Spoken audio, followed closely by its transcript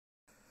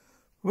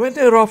When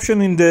the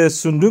eruption in the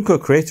Sundunga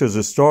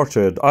craters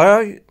started,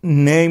 I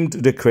named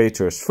the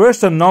craters.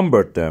 First, I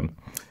numbered them.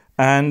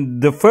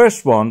 And the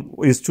first one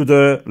is to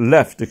the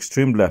left,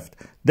 extreme left.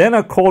 Then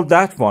I called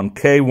that one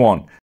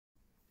KayOne.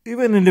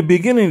 Even in the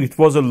beginning, it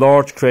was a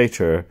large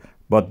crater,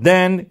 but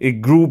then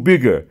it grew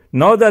bigger.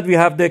 Now that we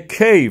have the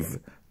cave,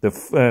 the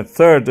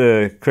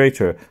third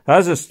crater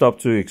has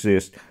stopped to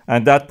exist,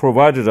 and that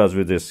provided us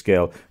with this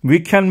scale. We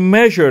can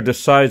measure the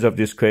size of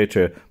this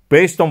crater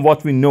based on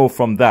what we know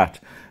from that.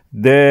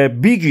 The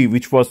biggie,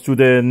 which was to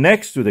the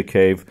next to the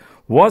cave,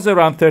 was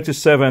around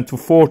 37 to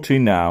 40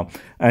 now,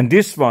 and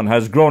this one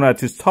has grown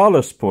at its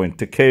tallest point.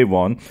 The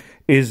KayOne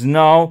is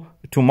now,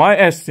 to my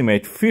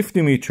estimate,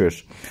 50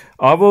 meters.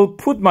 I will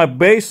put my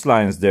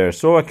baselines there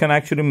so I can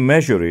actually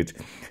measure it.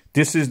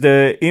 This is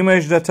the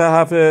image that I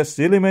have, a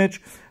still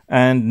image,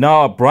 and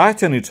now I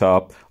brighten it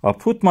up. I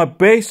put my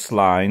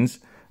baselines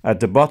at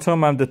the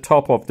bottom and the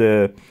top of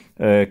the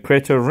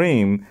crater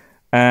rim,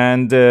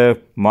 and the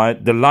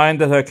line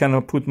that I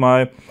can put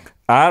my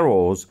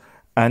arrows,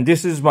 and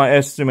this is my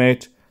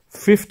estimate.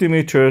 50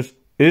 meters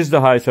is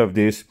the height of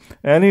this,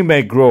 and it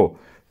may grow.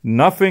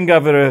 Nothing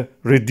ever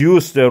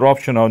reduced the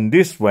eruption on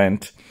this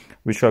vent,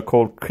 which I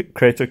call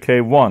crater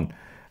KayOne,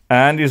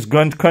 and is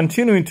going to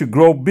continue to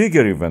grow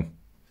bigger even.